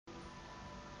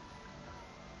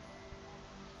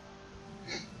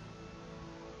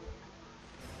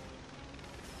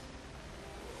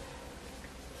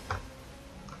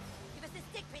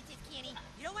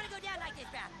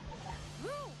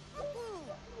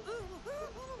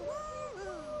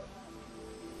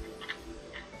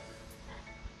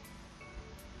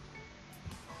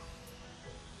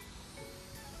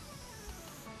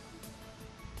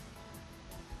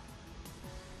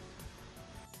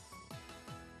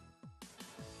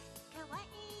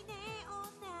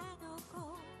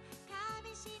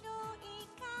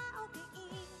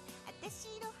Yes,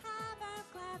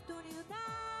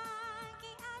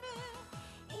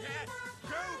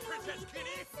 go, Princess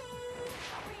Kitty!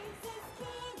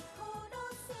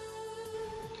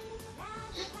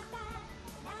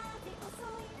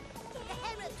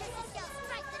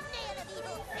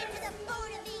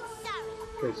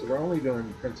 Okay, so we're only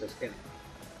doing Princess Kenny.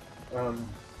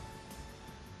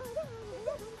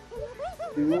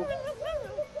 Cool.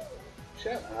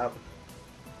 Shut up.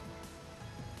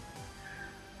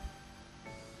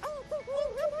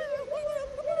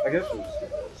 I guess we'll just do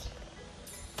this.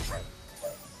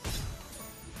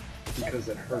 Because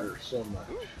it hurt her so much.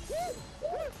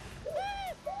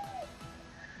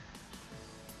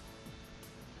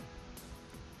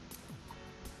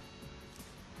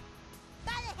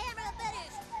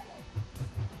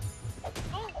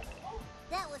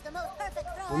 That was the most perfect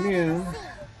throw Immune.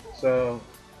 So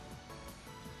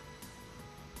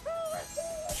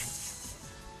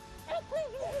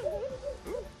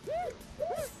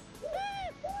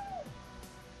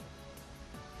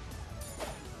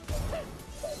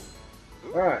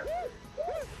alright.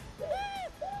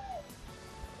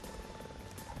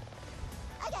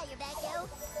 I got your back, yo.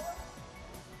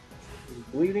 He's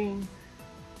bleeding.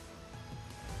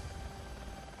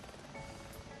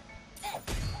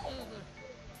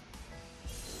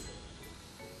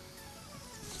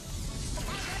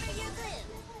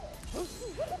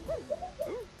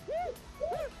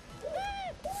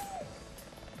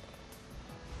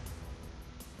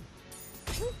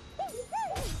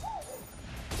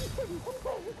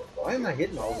 Why am I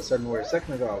hitting all of a sudden where a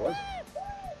second ago I wasn't?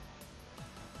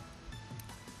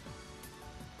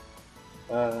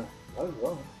 Might as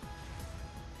well.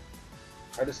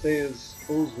 Try to stay as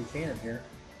full as we can here.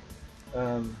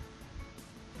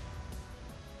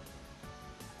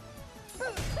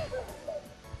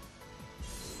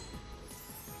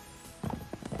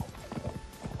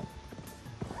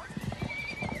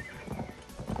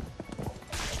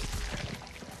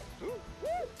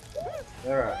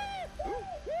 Alright.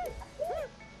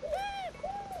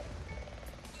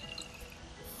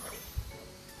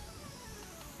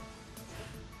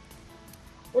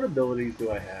 What abilities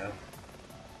do I have?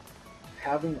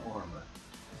 Having armor.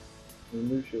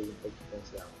 Remove shield and puts defense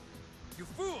down. You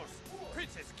fools!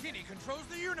 Princess Kitty controls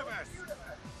the universe!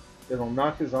 It'll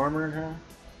knock his armor in half.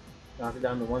 Knock it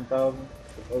down to 1,000,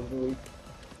 supposedly.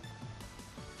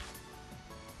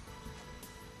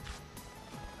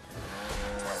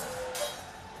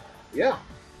 Yeah.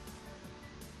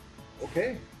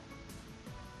 Okay.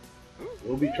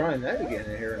 We'll be trying that again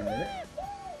here in a minute.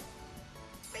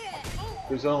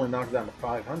 There's only knocked down to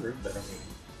 500, but I mean.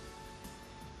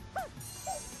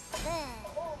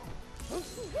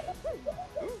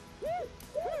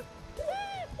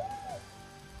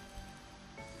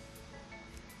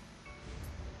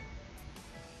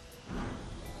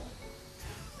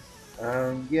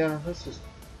 Yeah, let's just.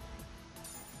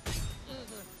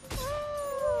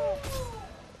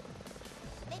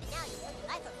 Maybe now you put your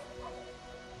life over.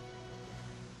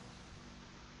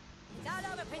 It's all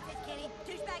over, Princess Kitty.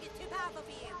 Douchebag is too powerful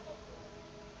for you.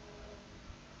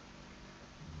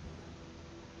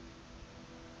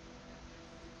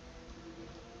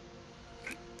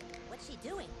 What's she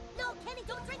doing? No, Kenny,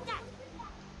 don't drink that!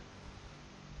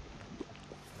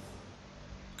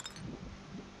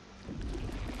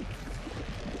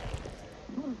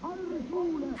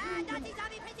 Ah, Nazi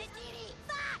zombie Princess Kitty!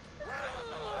 Fuck!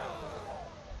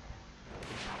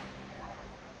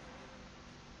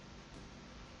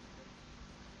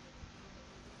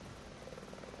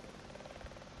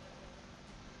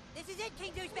 This is it,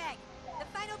 King Douchebag! The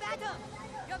final battle!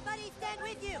 Your buddies stand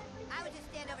with you! I would just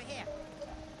stand over here.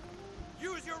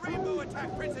 Use your rainbow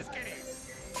attack, Princess Kitty!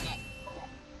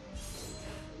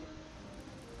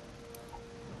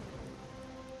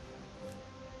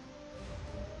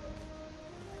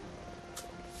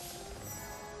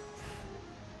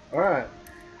 Alright.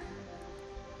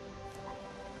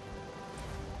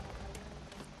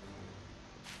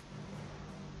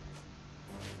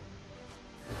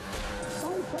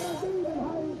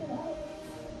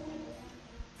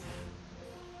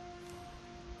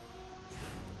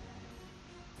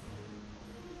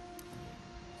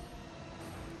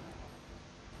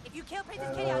 If you kill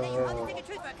Princess Kitty, I'll let you hold the stick of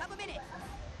truth for a couple minutes.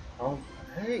 Oh,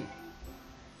 hey.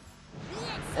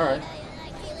 Alright.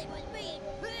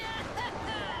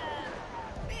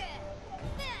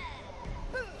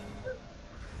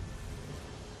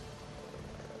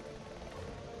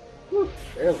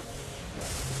 Barely.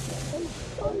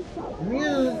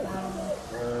 Immune.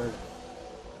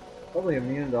 Probably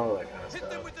immune to all that kind of Hit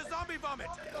them stuff. with the zombie vomit!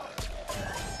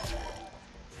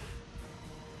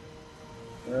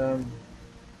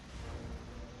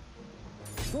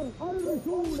 There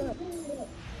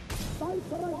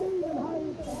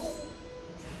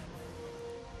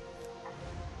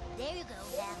you go,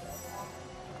 Hal.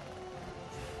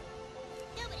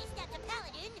 Nobody stopped a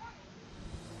paladin.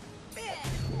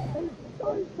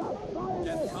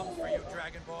 Death comes for you,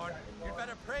 Dragonborn. You'd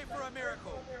better pray for a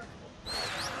miracle.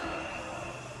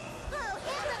 Oh,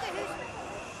 hamburgers!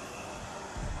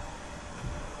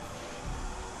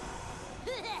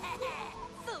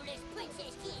 Foolish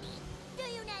Princess Kitty. Do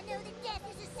you not know that death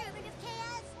is a servant of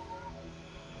chaos?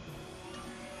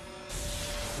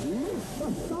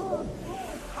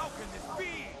 How can this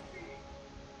be?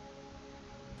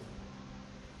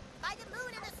 By the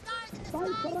moon and the stars in the sky,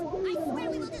 I swear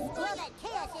we will destroy that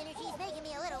chaos energy is making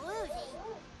me a little woozy.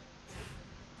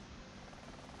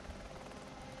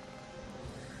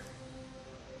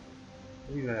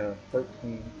 We have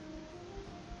 13.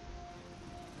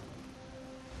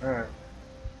 Alright.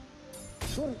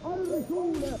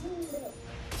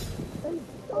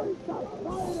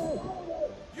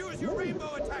 Use your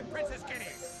rainbow attack, Princess Kitty.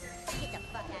 Get the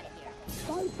fuck out of here.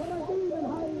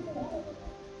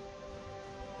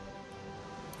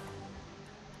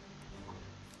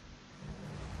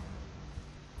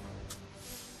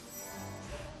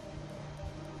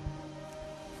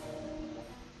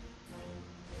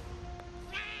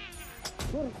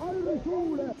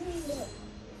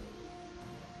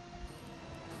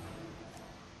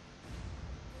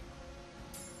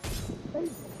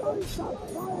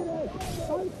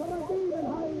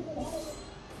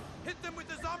 Hit them with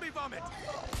the zombie vomit.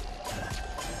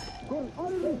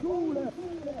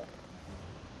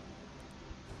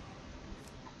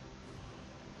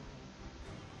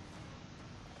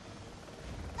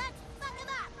 Let's fuck him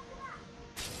up.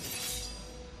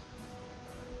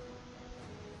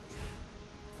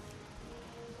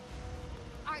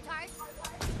 Artars.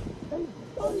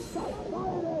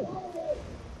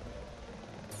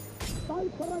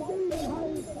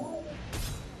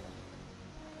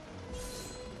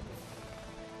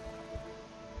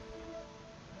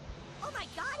 Oh my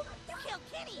god! You killed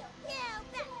Kitty! Yeah,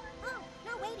 that. Oh,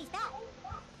 no, wait, he's back.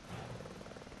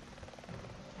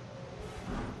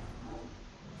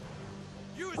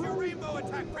 Use your rainbow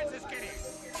attack, Princess Kitty.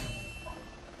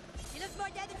 She looks more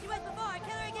dead than she was before.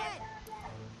 Kill her again.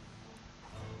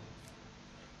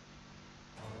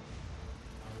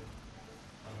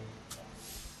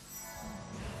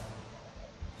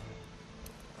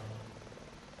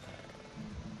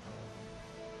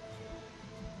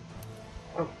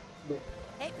 Oh,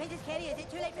 Hey, Princess Kitty, is it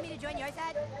too late for me to join your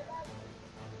side?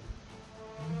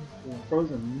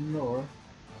 frozen north.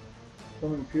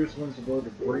 Summon fierce winds to blow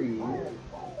debris.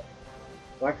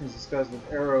 Blackness disguised with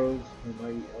arrows and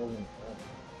mighty elven fire.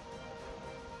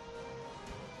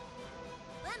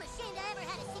 Well, I'm ashamed I ever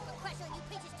had a secret crush on you,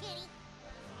 Princess Kitty.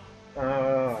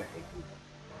 I hate you.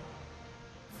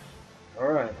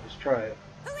 Alright, let's try it.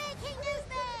 Hooray, King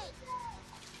Newspace!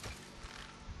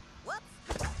 Whoops.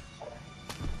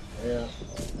 Yeah.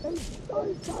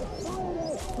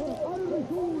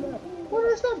 Well,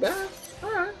 that's not bad.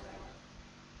 Alright.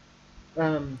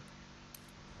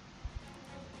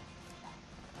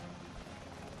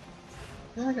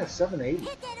 Yeah, I got 780.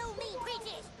 Hit that old mean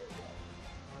princess!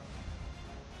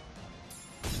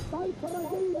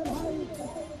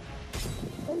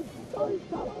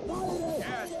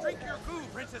 Yeah, drink your goo,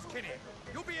 Princess Kitty.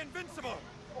 You'll be invincible.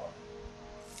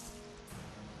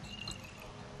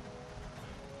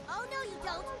 Oh, no, you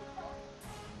don't!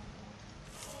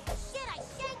 Shit, I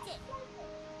shanked it!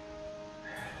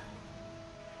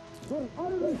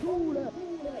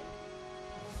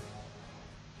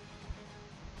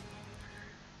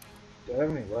 Do I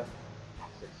have any left?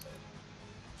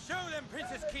 Show them,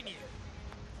 Princess Kitty.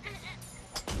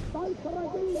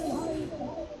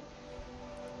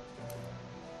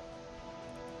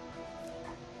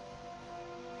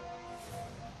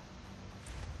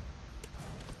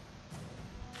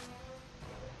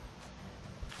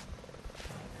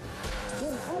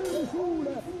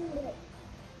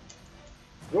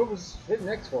 What was hitting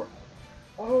X for?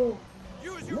 Oh!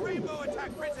 Use your rainbow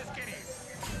attack, Princess Kitty.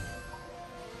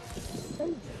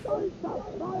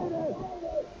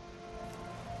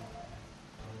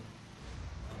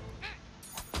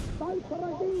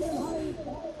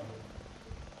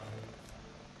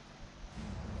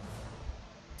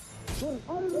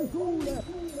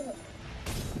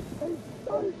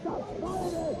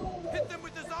 Hit them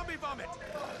with the zombie vomit.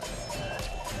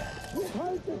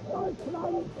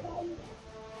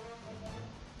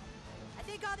 I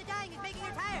think all the dying is making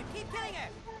her tired. Keep killing her!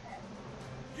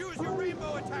 Use your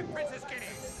rainbow attack, Princess Kitty.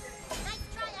 Nice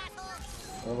try,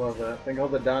 asshole! I love that. I think all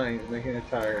the dying is making it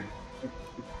tired.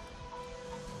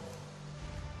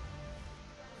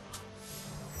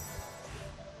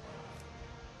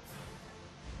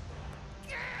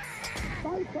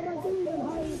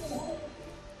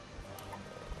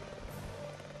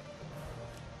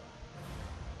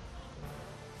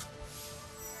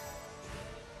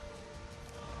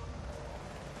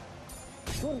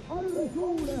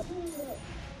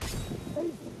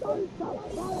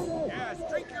 Yes,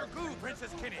 drink your goo,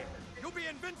 Princess Kitty. You'll be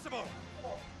invincible.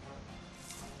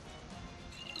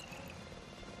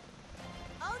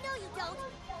 Oh, no, you don't.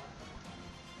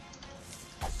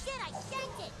 Shit, I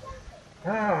shanked it.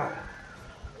 Ah,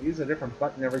 I use a different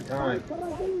button every time. That's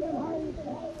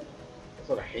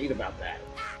what I hate about that.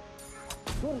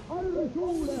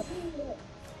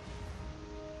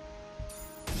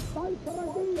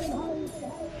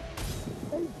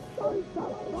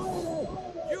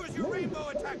 Use your rainbow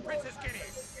attack, Princess Kitty.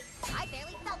 I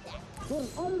barely felt that.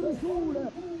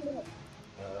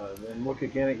 Then look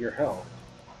again at your health.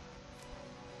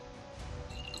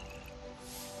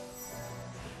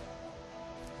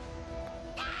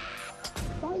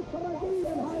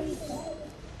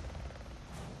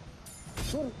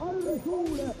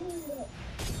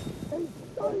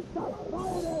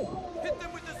 Hit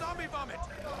them with the zombie vomit.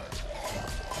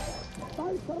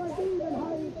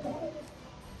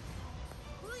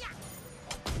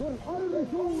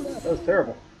 That was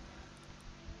terrible.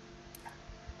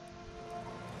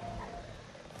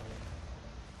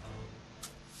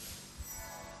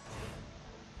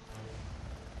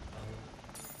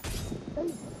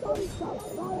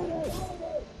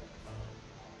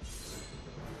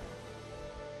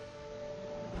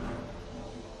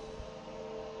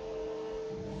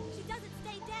 She doesn't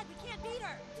stay dead. We can't beat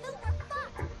her. Till we're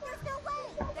fucked. There's no way.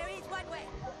 There is one way.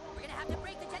 We're gonna have to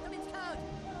break the gentleman's code.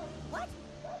 What?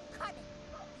 Carmen,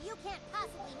 you can't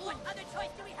possibly mean... What other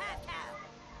choice do we have, Cal?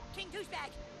 King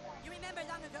Douchebag, you remember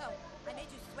long ago, I made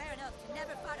you swear an oath to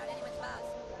never fart on anyone's balls.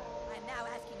 I'm now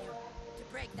asking you to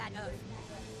break that oath.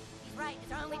 He's right.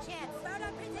 It's our only chance. Fart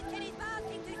on Princess Kitty's balls,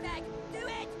 King Douchebag. Do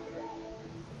it!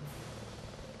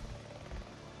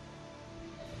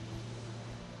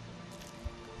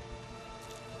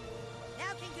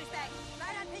 Now, King Douchebag,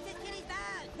 fart on Princess Kitty's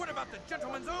balls. What about the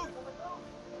gentleman's oath?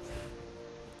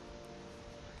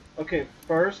 Okay,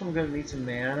 first I'm gonna need some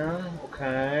mana.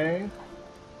 Okay.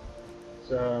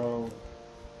 So.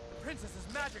 Princess's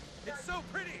magic. It's so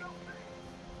pretty.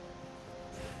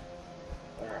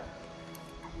 Alright.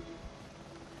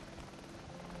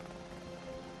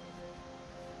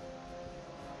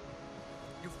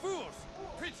 You fools!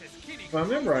 Princess Kitty. If I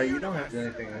remember right, you don't controls have the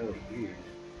to do anything really huge.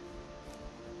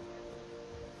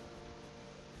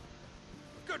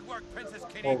 Good work, Princess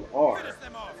Kitty. Hold R. Finish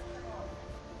them off.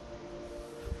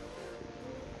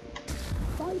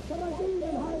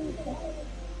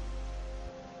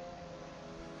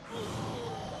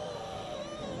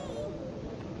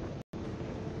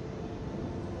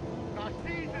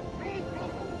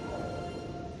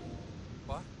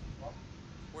 What?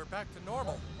 We're back to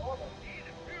normal.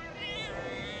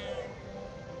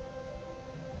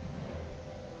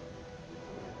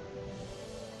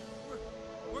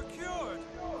 We're cured.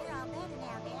 You're all better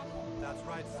now, Daddy. That's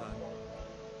right, son.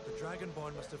 The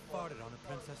Dragonborn must have farted on the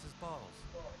princess's balls.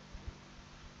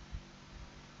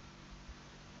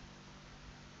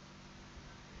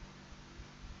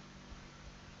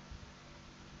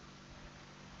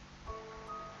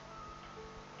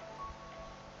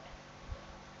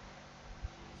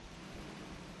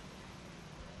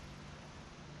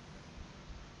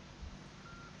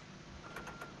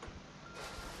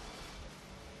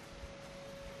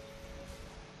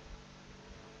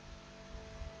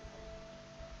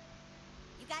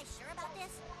 You guys sure about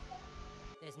this?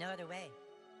 There's no other way.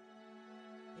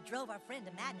 It drove our friend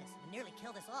to madness and nearly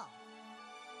killed us all.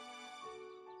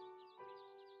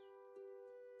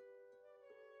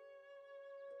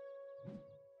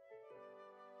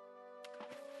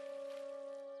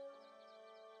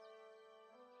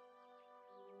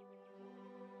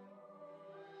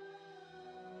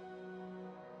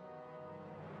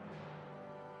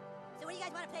 So what do you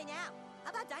guys want to play now? How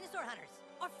about Dinosaur Hunters?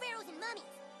 Or Pharaohs and Mummies?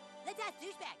 Let's ask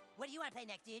Douchebag. What do you want to play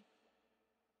next, dude?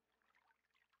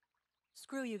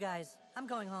 Screw you guys. I'm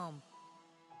going home.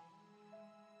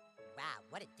 Wow,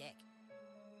 what a dick.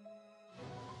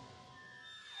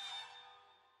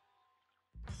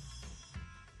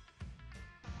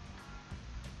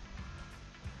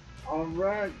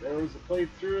 Alright, there was a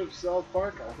playthrough of South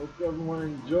Park. I hope everyone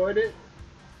enjoyed it.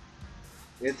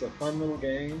 It's a fun little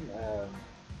game.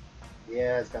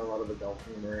 Yeah, it's got a lot of adult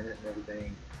humor in it and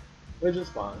everything, which is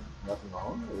fine. Nothing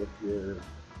wrong if you're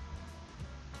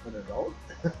an adult,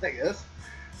 I guess.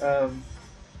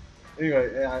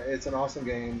 Anyway, yeah, it's an awesome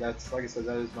game. That's, like I said,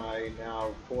 that is my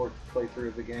now 4th playthrough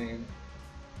of the game.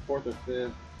 4th or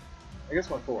 5th. I guess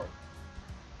my 4th.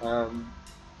 Um,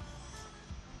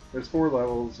 there's 4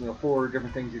 levels, 4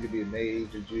 different things. You could be a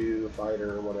mage, a Jew, a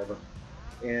fighter, or whatever.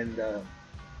 And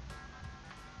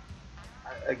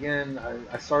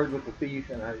I started with the thief,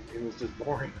 and it was just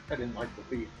boring. I didn't like the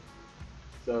thief.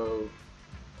 So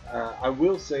I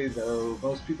will say though,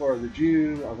 most people are the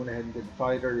Jew. I went ahead and did the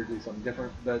fighter to do something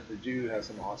different, but the Jew has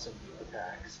some awesome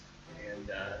attacks,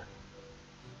 and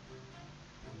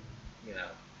you know,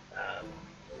 um,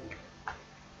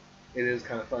 it is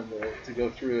kind of fun to go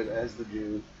through it as the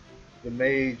Jew. The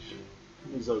mage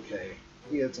was okay.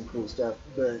 He had some cool stuff,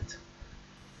 but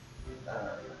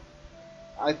uh,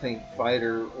 I think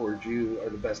fighter or Jew are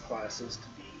the best classes to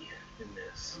be in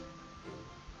this.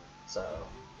 So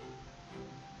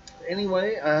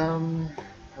anyway, I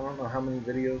don't know how many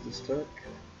videos this took.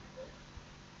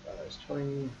 It's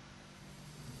 20.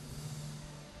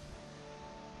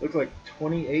 Looks like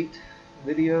 28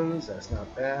 videos. That's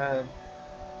not bad.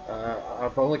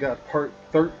 I've only got part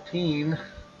 13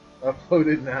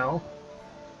 uploaded now,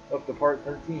 up to part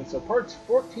 13. So parts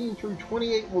 14 through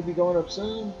 28 will be going up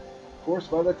soon. Of course,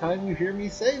 by the time you hear me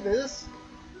say this,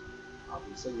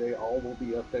 obviously they all will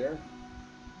be up there.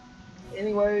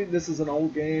 Anyway, this is an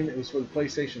old game. It was for the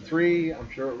PlayStation 3. I'm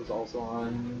sure it was also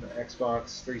on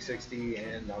Xbox 360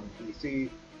 and on PC.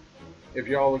 If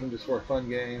you're all looking just for a fun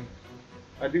game,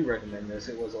 I do recommend this.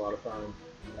 It was a lot of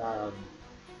fun.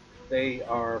 They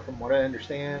are, from what I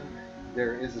understand,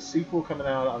 there is a sequel coming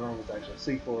out. I don't know if it's actually a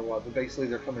sequel or what, but basically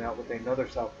they're coming out with another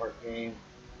South Park game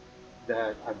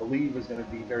that I believe is going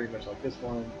to be very much like this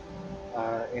one.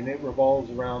 And it revolves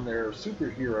around their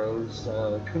superheroes,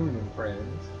 Coon and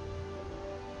Friends.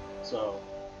 So,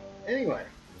 anyway,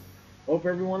 hope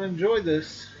everyone enjoyed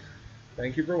this.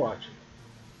 Thank you for watching.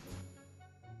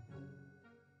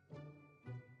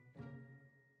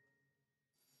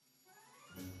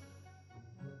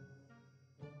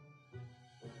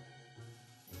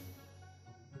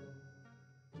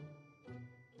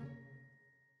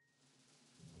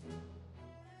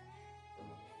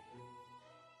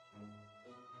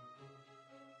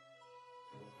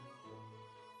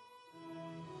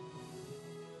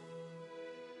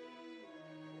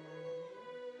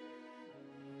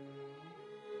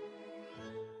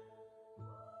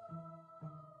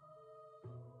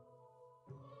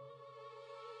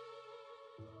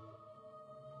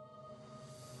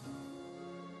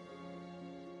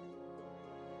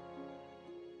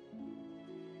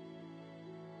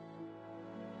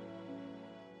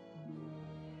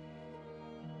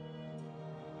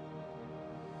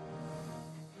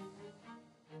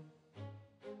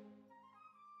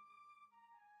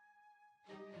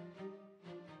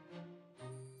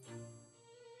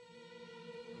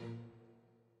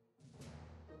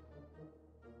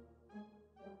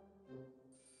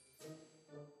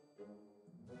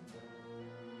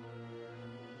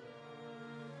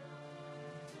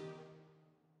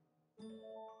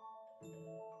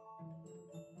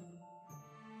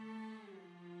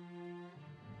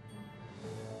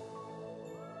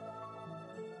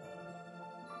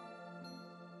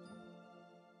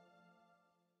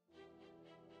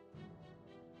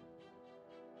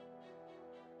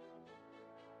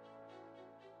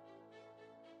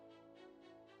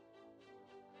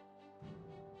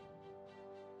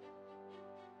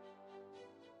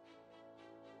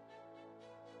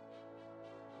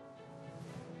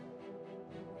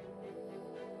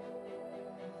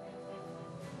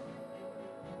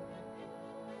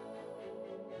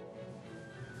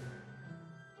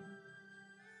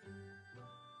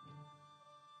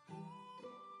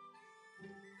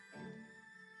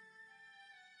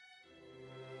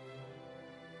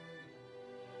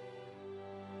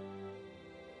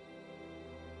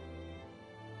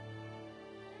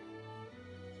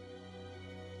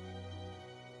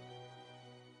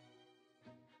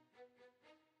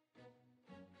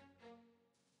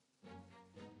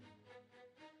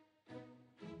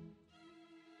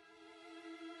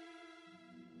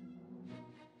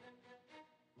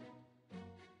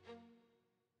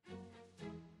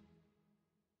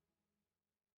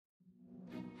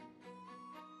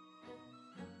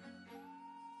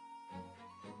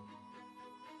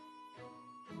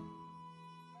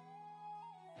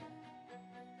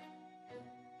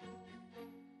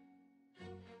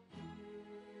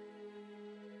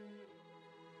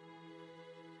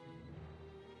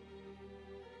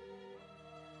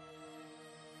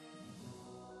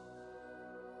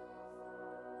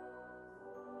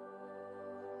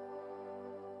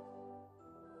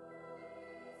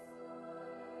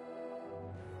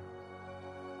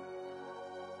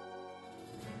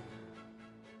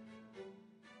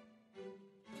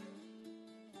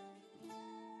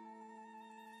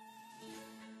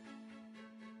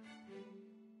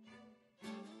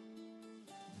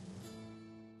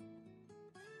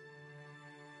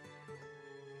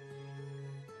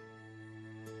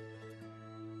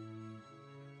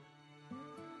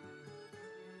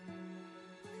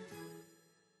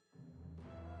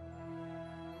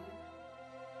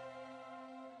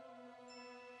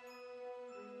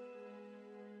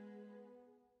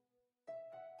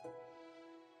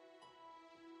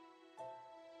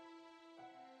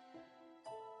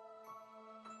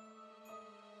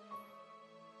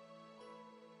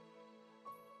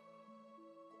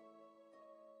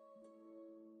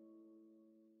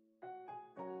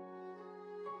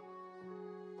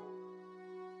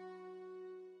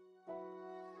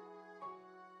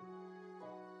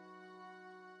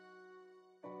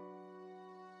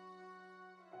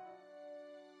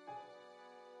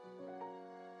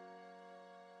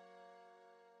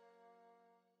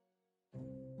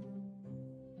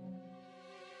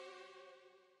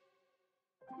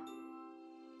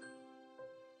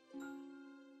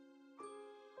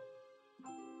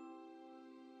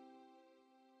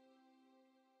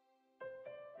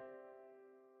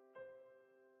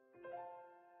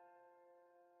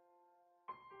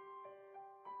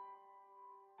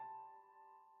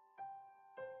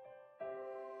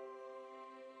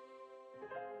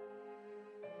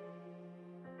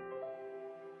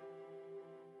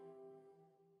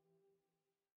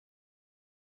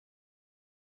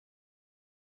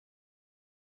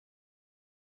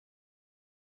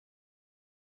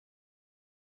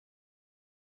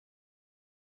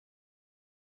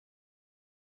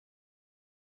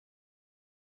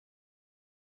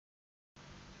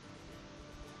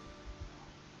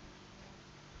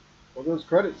 Well, those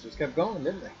credits just kept going,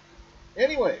 didn't they?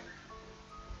 Anyway,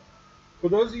 for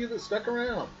those of you that stuck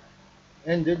around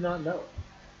and did not know,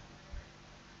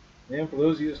 and for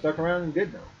those of you that stuck around and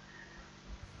did know,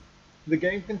 the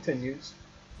game continues.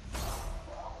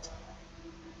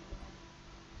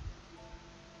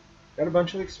 Got a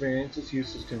bunch of experience. It's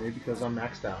useless to me because I'm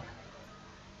maxed out.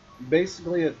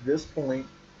 Basically, at this point,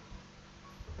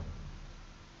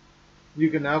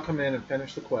 you can now come in and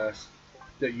finish the quest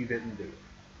that you didn't do.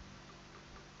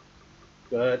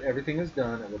 But everything is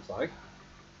done, it looks like.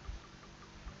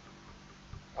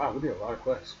 Wow, we did a lot of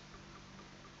quests.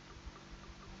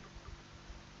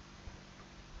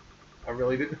 I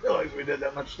really didn't realize we did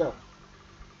that much stuff.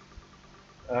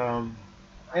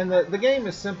 And the game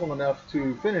is simple enough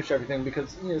to finish everything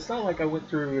because it's not like I went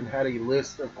through and had a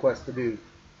list of quests to do.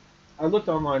 I looked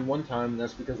online one time, and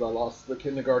that's because I lost the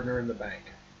kindergartner in the bank.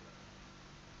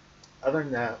 Other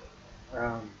than that,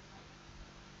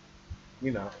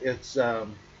 it's a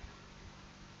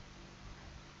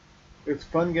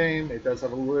fun game. It does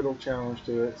have a little challenge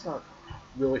to it. It's not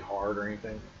really hard or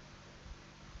anything.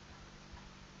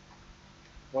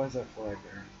 Why is that flag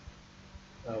there?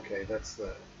 Okay,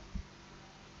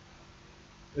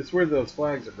 it's where those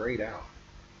flags are grayed out.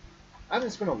 I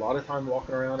haven't spent a lot of time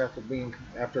walking around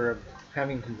after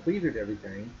having completed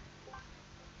everything.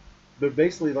 But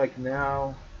basically, like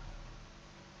now,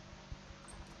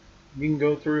 you can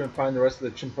go through and find the rest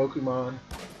of the Chinpokumon.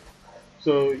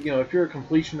 So, if you're a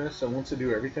completionist and wants to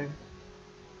do everything,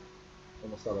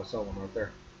 almost thought I saw one right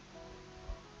there.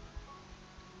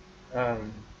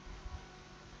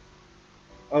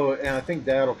 Oh, and I think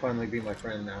Dad will finally be my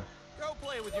friend now. Go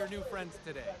play with your new friends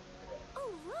today.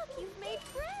 Oh, look, you've made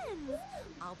friends.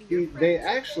 I'll be your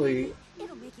friend.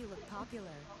 It'll make you look popular.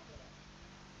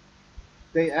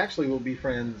 They actually will be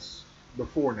friends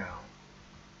before now.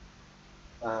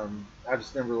 I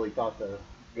just never really thought to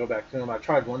go back to them. I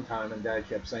tried one time, and Dad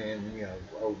kept saying,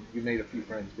 oh, you made a few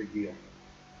friends, big deal.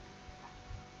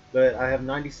 But I have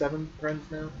 97 friends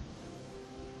now.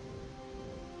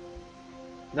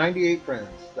 98 friends.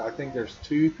 I think there's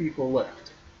 2 people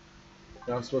left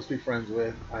that I'm supposed to be friends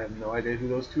with. I have no idea who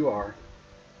those 2 are.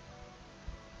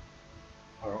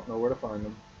 I don't know where to find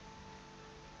them.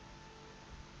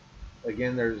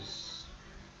 Again, there's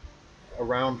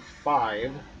around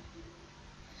 5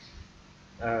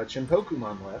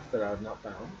 Chinpokumon left that I have not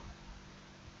found.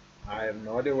 I have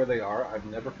no idea where they are. I've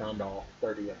never found all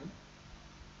 30 of them.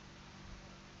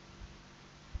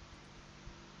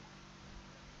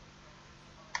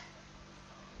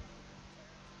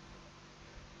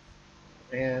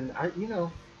 And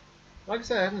like I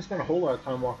said, I haven't spent a whole lot of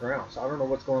time walking around, so I don't know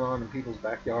what's going on in people's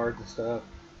backyards and stuff.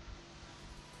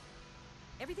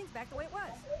 Everything's back the way it was.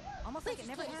 Almost like it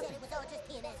never happened. It was all just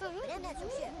P&S, but I'm not so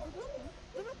sure.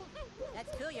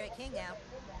 That's cool, you're a king now.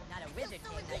 Not a wizard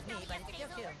king like me, but it's still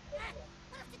cool.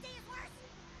 What if today is worse?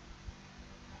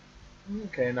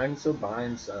 Okay, and I can still buy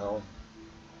and sell.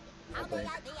 How about the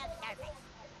surface?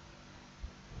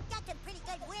 Got some pretty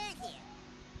good word here.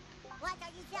 What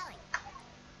are you selling?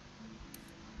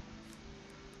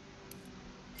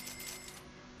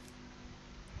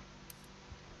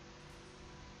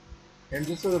 And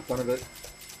just for the fun of it,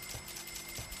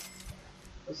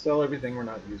 let's sell everything we're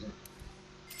not using.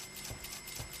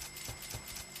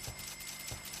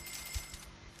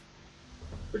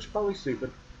 Which is probably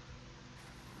stupid.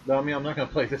 But I mean, I'm not going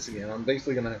to play this again. I'm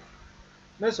basically going to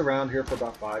mess around here for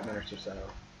about 5 minutes or so.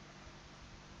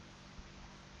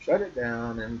 Shut it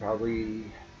down and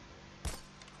probably...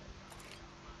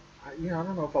 I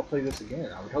don't know if I'll play this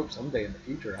again. I would hope someday in the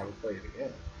future I would play it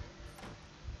again.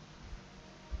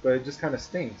 But it just kind of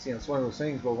stinks. It's one of those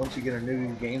things, but once you get a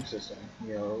new game system,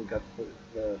 we got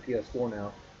the PS4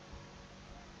 now,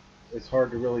 it's hard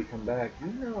to really come back.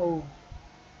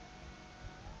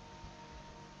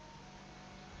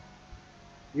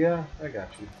 Yeah, I got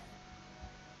you.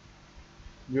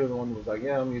 You're the one who was like,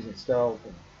 yeah, I'm using stealth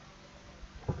and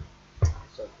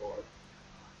so forth.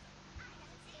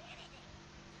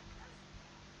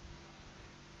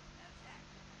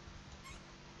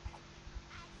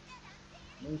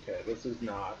 Okay, this is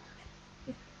not...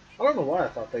 I don't know why I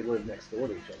thought they lived next door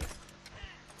to each other.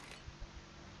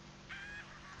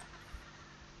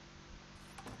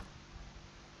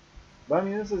 But I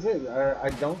mean, this is it.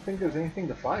 I don't think there's anything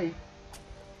to fight.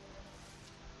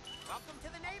 Welcome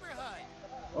to the neighborhood.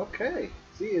 Okay.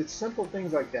 See, it's simple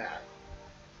things like that.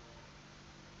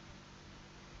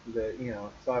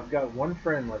 So I've got one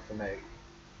friend left to make.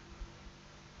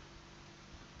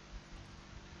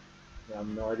 I have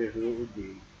no idea who it would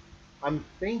be. I'm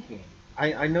thinking.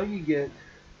 I know you get...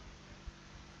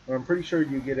 Or I'm pretty sure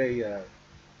you get a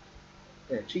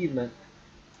An achievement.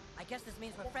 I guess this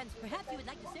means we're friends. Perhaps you would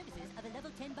like the services of a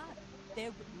level 10 bar.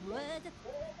 There was...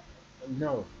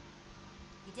 No.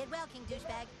 You did well, King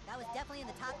Douchebag. That was definitely in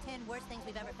the top 10 worst things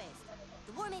we've ever faced.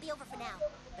 The war may be over for now,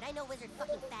 but I know Wizard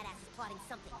fucking Fatass is plotting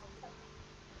something.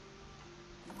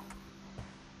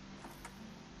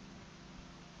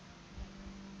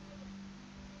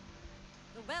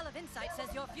 The Well of Insight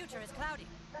says your future is cloudy.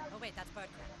 Oh wait, that's bird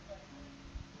crap.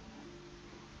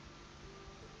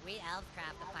 We elves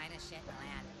craft the finest shit in the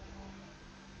land.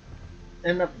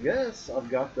 And I guess I've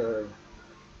got the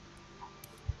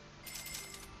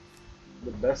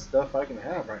best stuff I can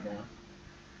have right now.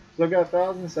 So I've got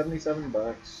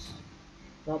 $1,077.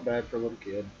 Not bad for a little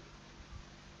kid.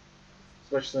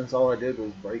 Especially since all I did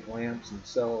was break lamps and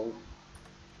sell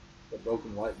the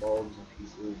broken light bulbs and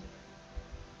pieces.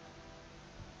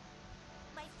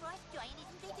 My frost giant is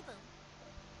invisible.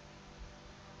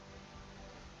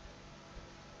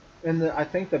 And I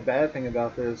think the bad thing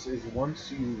about this is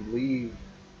once you leave,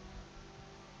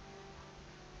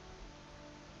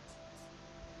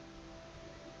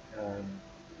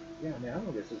 yeah, I mean, I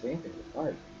don't guess there's anything to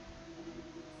fight.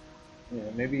 You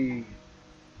know, maybe.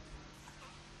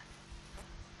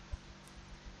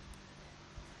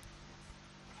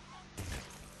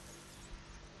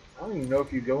 I don't even know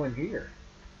if you go in here.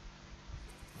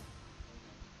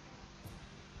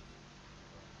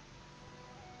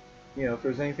 You know, if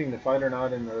there's anything to fight or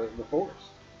not in the forest.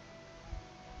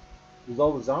 Because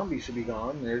all the zombies should be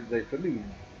gone. There could be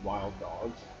wild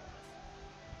dogs.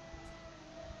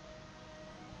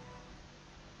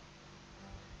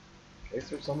 In case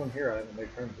there's someone here I haven't made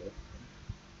friends with.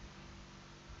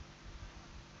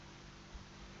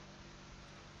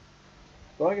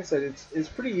 But like I said, it's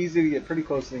pretty easy to get pretty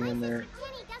close to the end there.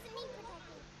 Kenny doesn't need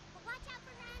protecting, but watch out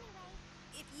for her anyway.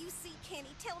 If you see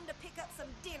Kenny, tell him to pick up some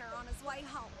dinner on his way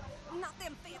home. Not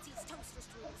them fancy toaster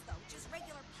strudels, though. Just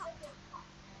regular Pop-Tarts.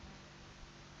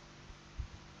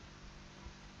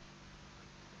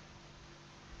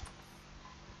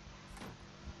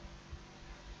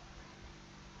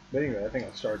 But anyway, I think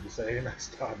I started to say and I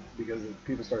stopped because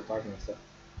people started talking and stuff.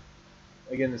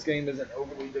 Again, this game isn't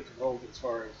overly difficult as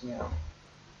far as, you know,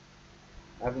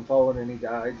 I haven't followed any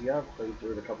guides. Yeah, I've played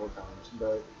through it a couple of times,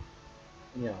 but,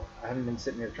 you know, I haven't been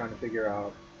sitting here trying to figure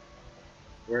out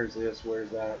where's this,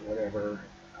 where's that, whatever.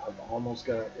 I've almost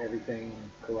got everything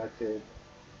collected.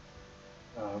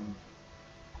 You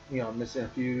know, I'm missing a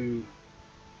few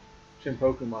Shin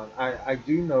Pokemon. I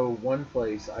do know one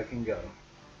place I can go.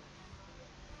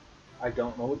 I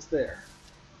don't know what's there.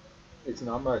 It's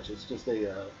not much. It's just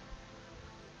a.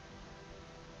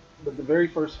 But the very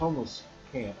first homeless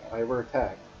camp I ever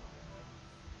attacked.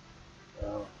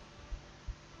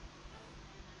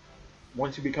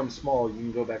 Once you become small, you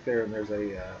can go back there and there's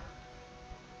a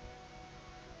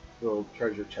little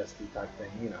treasure chesty type thing,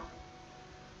 you know.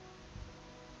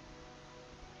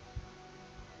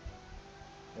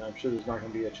 And I'm sure there's not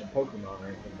going to be a Pokemon or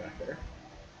anything back there.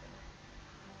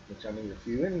 Which I need a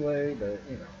few anyway, but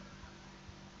you know.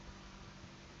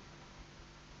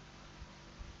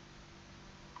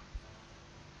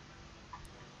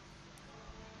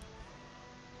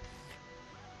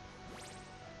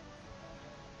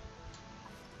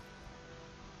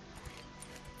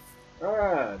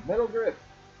 Alright, Metal Grip.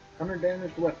 100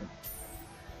 damage weapon.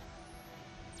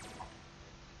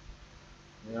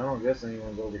 I don't guess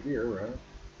anyone's over here, right?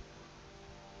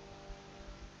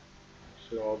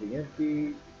 Should all be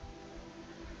empty.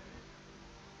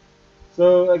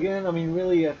 So again, I mean,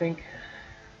 really, I think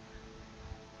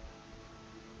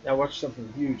I watched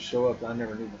something huge show up that I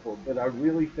never knew before, but I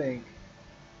really think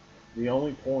the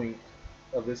only point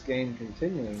of this game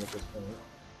continuing at this point,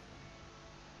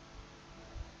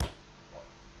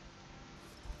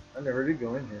 I never did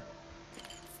go in here.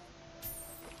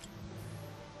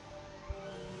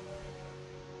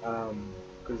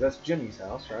 Because that's Jimmy's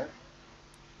house, right?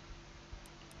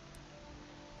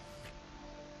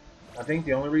 I think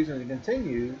the only reason to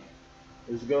continue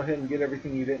is to go ahead and get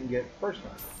everything you didn't get the first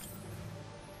time.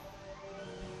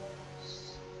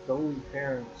 Stoli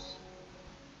parents.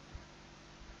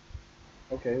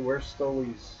 Okay, where's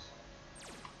Stoli's?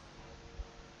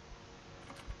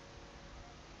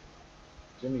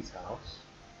 Jimmy's house.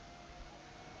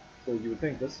 So you would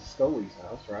think this is Stoli's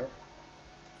house, right?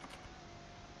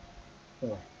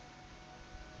 Huh.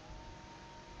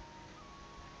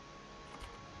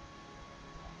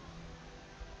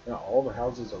 Now all the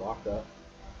houses are locked up.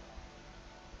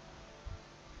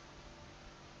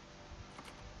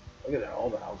 Look at that,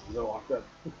 all the houses are locked up.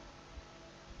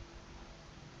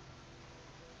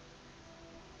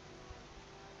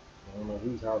 I don't know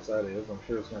whose house that is. I'm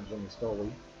sure it's not Jimmy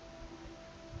Stoli.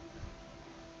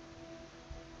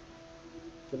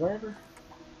 Did I ever?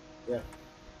 Yeah,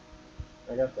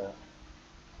 I got that.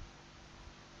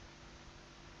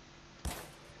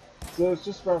 So it's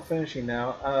just about finishing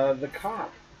now. The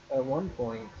cop at one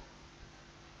point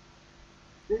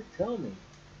did tell me,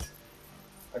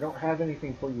 I don't have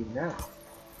anything for you now.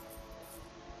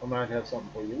 I might have something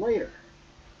for you later.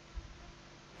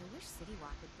 I wish City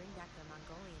Walk would bring back the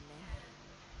Mongolian man.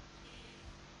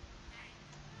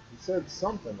 He said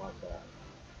something like that.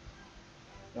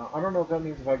 Now, I don't know if that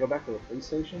means if I go back to the police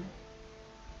station.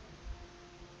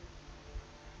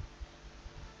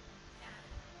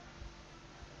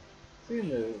 Seeing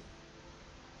the...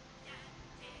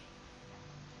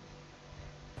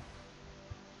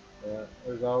 Yeah,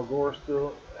 there's Al Gore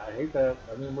still. I hate that.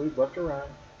 I mean, we've left around.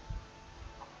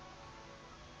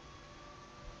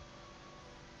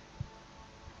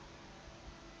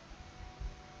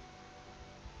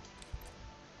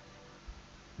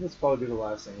 This will probably be the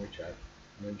last thing we check.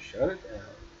 And then shut it down.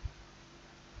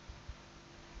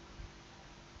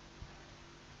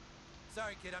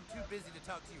 Sorry, kid, I'm too busy to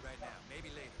talk to you right now. Maybe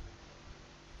later.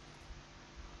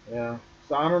 Yeah.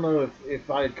 So I don't know if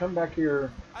I had come back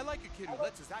here I like a kid who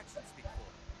lets his actions speak for him.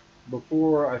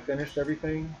 before I finished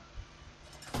everything.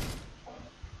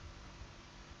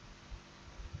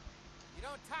 You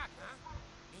don't talk, huh?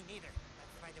 Me neither.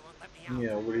 That's why they won't let me out.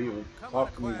 Yeah, would he have Come on,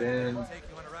 talked to me quiet, and then? I'll take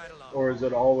you on a ride along. Or is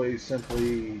it always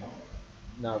simply,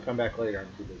 no, come back later, I'm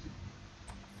too busy.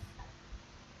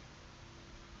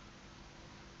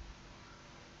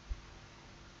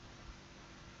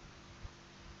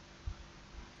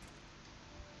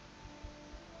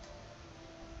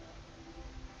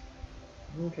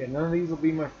 Okay, none of these will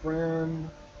be my friend.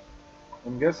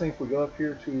 I'm guessing if we go up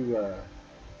here to,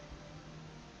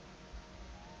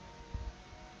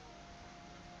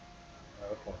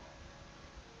 okay.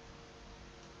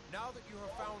 Now that you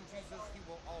have found Jesus, he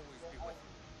will always be with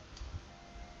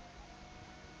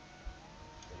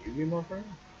you. Will you be my friend?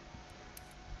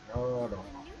 No, I don't.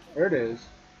 There it is.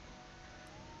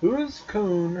 Who is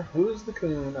Coon? Who is the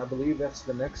Coon? I believe that's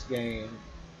the next game.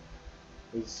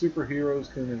 Is Superheroes,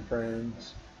 Coon and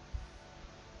Friends.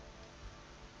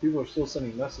 People are still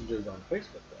sending messages on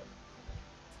Facebook though.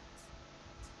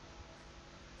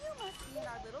 You must be in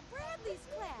our little Bradley's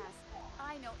class.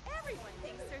 I know everyone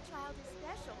thinks their child is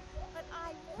special, but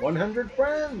I really 100 think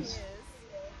friends! he is.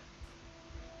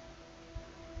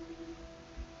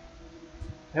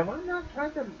 Have I not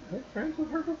tried to make friends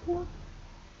with her before?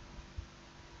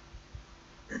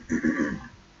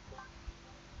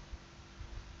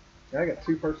 I got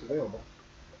 2 perks available.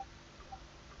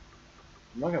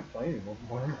 I'm not gonna play anymore.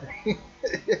 Why am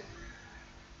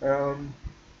I?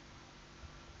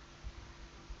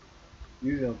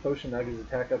 Using a potion that gives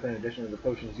attack up in addition to the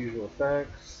potion's usual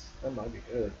effects. That might be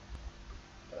good.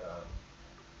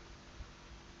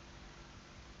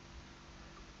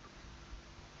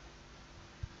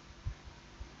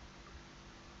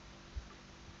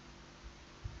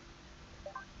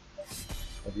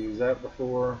 I've used that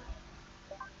before.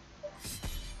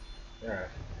 Alright.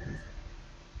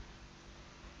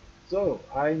 So,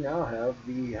 I now have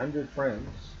the 100 friends.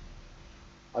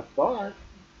 I thought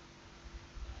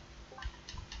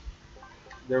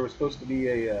there was supposed to be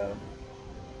a,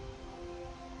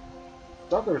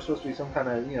 thought there was supposed to be some kind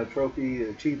of, you know, trophy,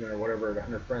 achievement, or whatever at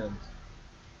 100 friends.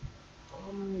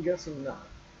 I'm guessing not.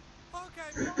 Okay,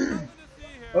 people, nothing to see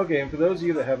here. Okay, and for those of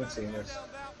you that Looks like haven't better seen go this, down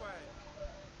that way.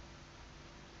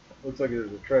 looks like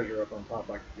there's a treasure up on top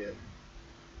I could get.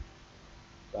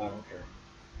 But I don't care.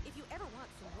 If you ever want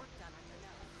some work done on your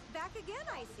nose. Back again,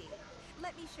 I see.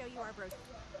 Let me show you our brochure.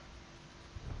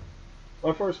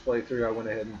 My first playthrough, I went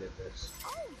ahead and did this.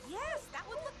 Oh, yes, that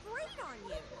would look great on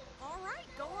you. All right,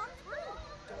 go on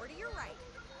through. Door to your right.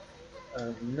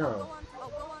 No.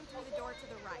 Go on through the door to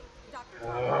the right. Dr.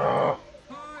 Ah.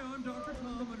 Hi, I'm Dr.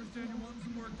 Tom. Understand you're wanting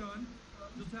some work done.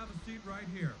 Just have a seat right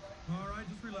here. All right,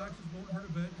 just relax. This won't hurt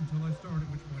a bit until I start, at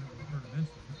which point it will hurt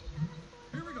immensely.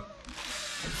 Here we go.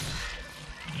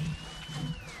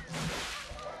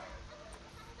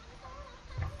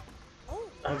 Oh,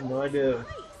 I have that no looks idea nice.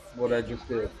 what I Big just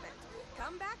did. improvement.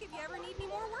 Come back if you ever need any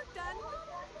more work done.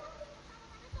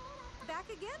 Back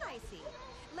again, I see.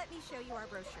 Let me show you our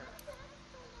brochure.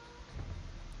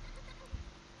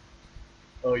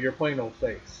 Oh, you're plain old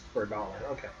face for $1.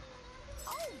 Okay.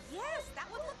 Oh, yes, that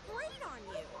would look great on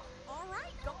you. All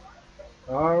right, go.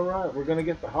 All right, we're gonna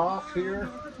get the Hoff Hi, here. I'm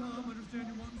Dr. Tom. Understand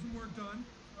you're wanting some work done.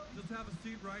 Just have a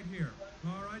seat right here.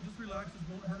 All right, just relax. This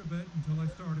won't hurt a bit until I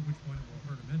start, at which point it will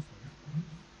hurt immensely.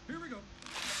 Here we go.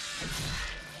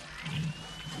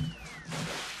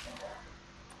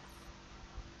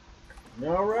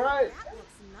 All right. That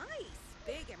looks nice.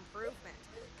 Big improvement.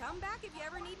 Come back if you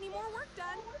ever need any more work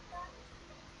done.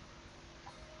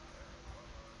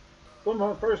 So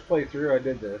my first playthrough, I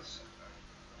did this.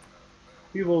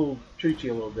 People treat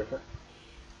you a little different.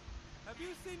 Have you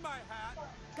seen my hat?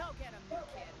 Go get him, new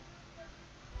kid.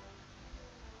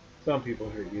 Some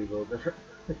people treat you a little different.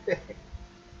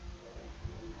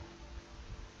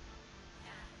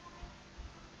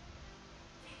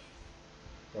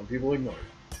 Some people ignore it.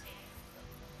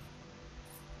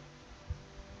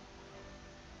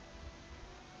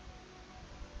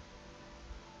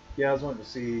 Yeah, I was wanting to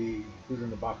see who's in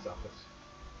the box office.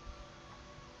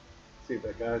 See if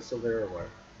that guy's still there or what.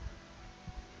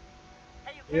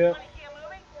 Hey, you kids Yep. want to see a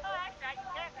movie? Oh, actually, I can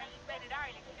pay you rated R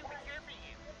and it's super sure for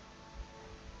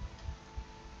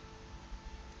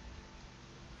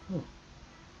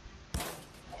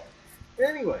you.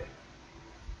 Anyway,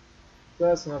 so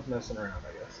that's enough messing around,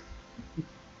 I guess.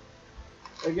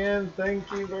 Again, thank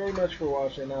you very much for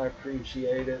watching. I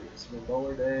appreciate it. It's been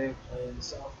Bowler Day playing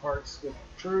South Park Stick of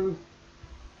Truth.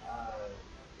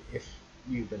 If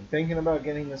you've been thinking about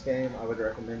getting this game, I would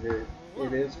recommend it.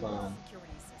 It is fun.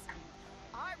 Security system.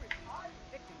 I refuse to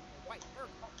be a victim of a white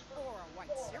burglar or a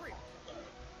white serial killer.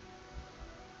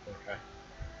 Okay.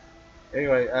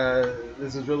 Anyway,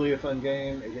 this is really a fun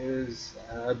game. It is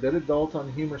a bit adult on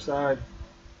the humor side.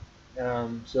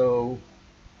 So,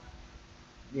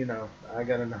 you know, I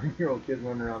got a 9-year-old kid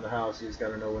running around the house. He's got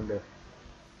to know when to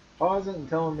pause it and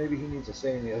tell him maybe he needs to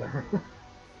stay in the other room.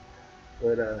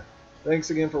 But thanks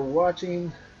again for watching.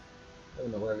 I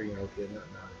have an 11-year-old kid, not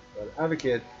 9, but I have a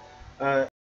kid.